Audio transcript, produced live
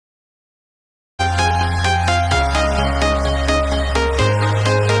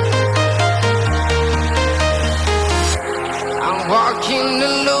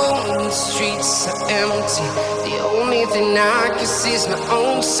empty. The only thing I can see is my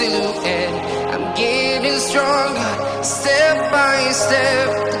own silhouette. I'm getting stronger, step by step.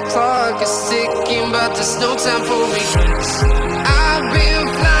 The clock is ticking, but there's no time for regrets. I've been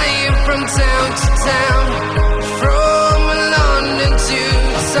flying from town to town, from London to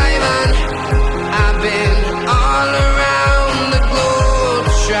Taiwan. I've been all around the globe,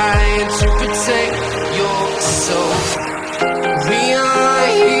 trying to protect your soul. We are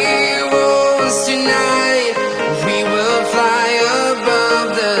heroes tonight. We will fly above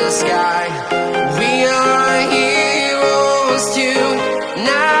the sky. We are heroes tonight.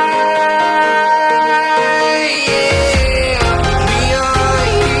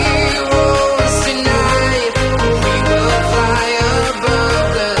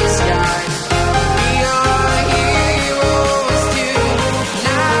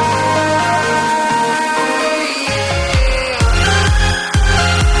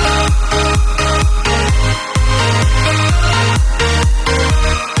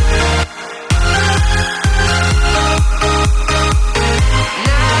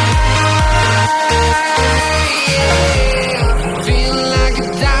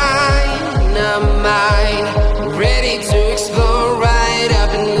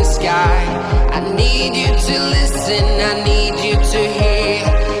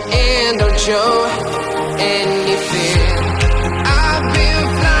 Show any fear. I've been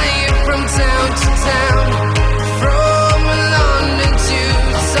flying from town to town, from London to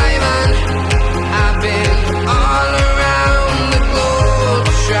Taiwan. I've been all around the globe,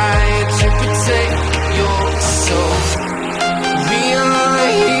 trying to protect your soul. We are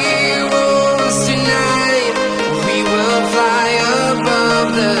heroes tonight. We will fly above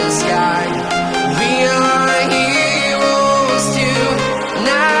the sky. We are heroes tonight.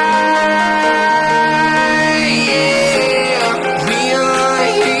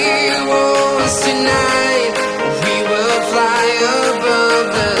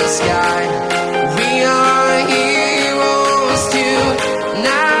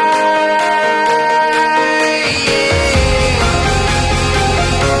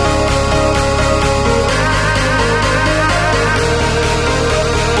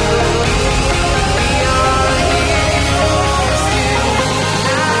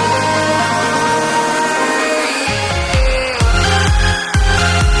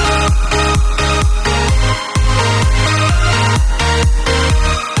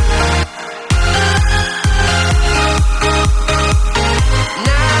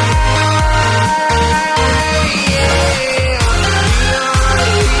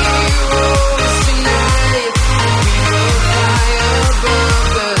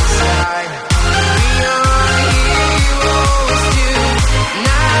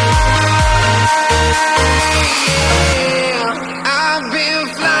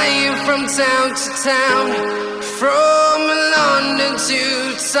 Town to town, from London to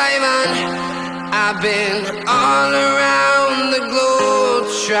Taiwan. I've been all around the globe,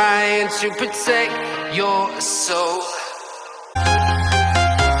 trying to protect your soul.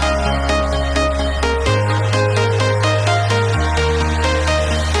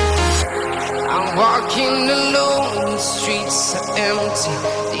 I'm walking alone, the streets are empty.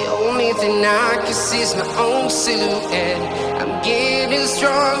 The only thing I can see is my own silhouette. I'm getting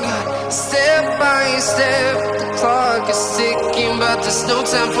stronger, step by step. The clock is ticking, but there's no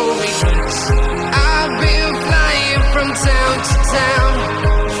time for regrets. I've been flying from town to town,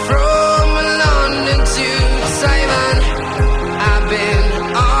 from London to Taiwan. I've been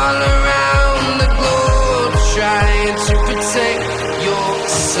all around the globe, trying to protect your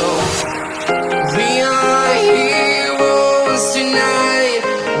soul. We are heroes tonight.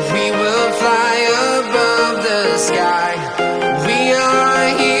 We will fly above the sky. We are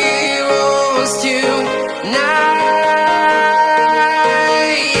heroes tonight.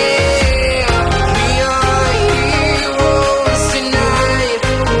 Yeah. We are heroes tonight.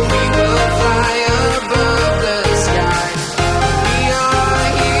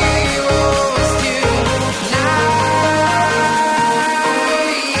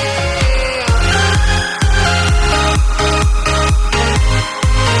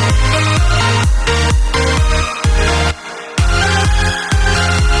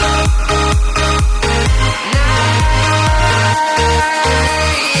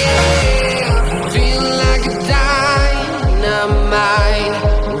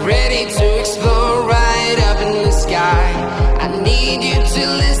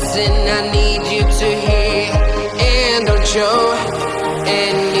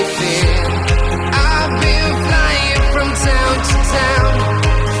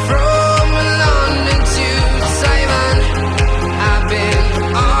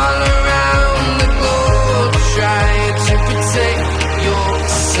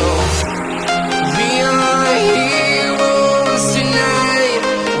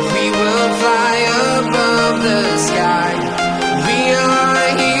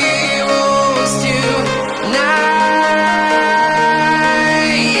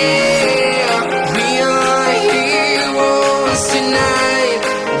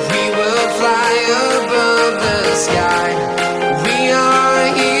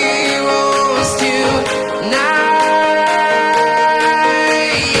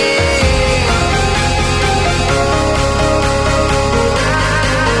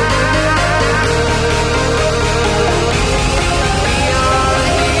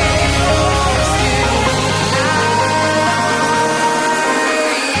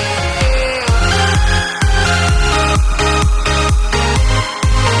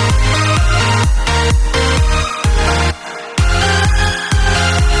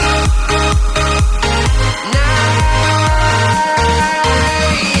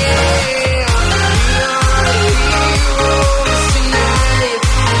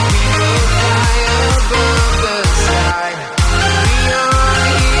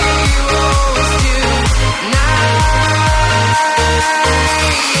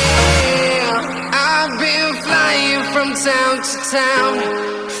 I've been flying from town to town,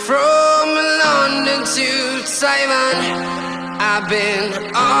 from London to Taiwan. I've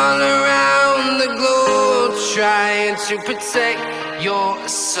been all around the globe trying to protect your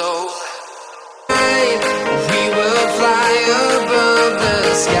soul. We will fly above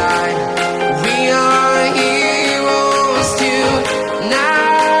the sky. We are heroes tonight.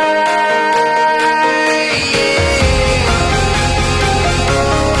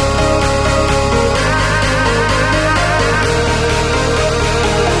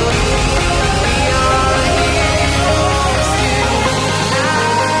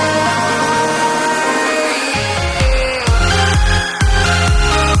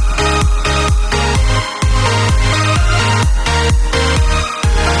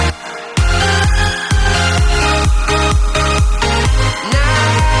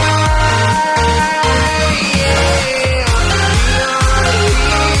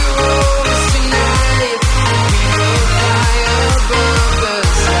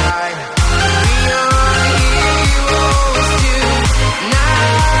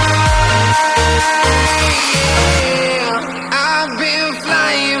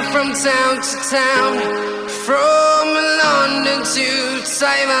 Town to town, from London to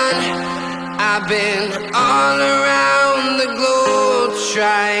Taiwan. I've been all around the globe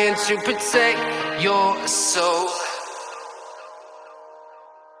trying to protect your soul.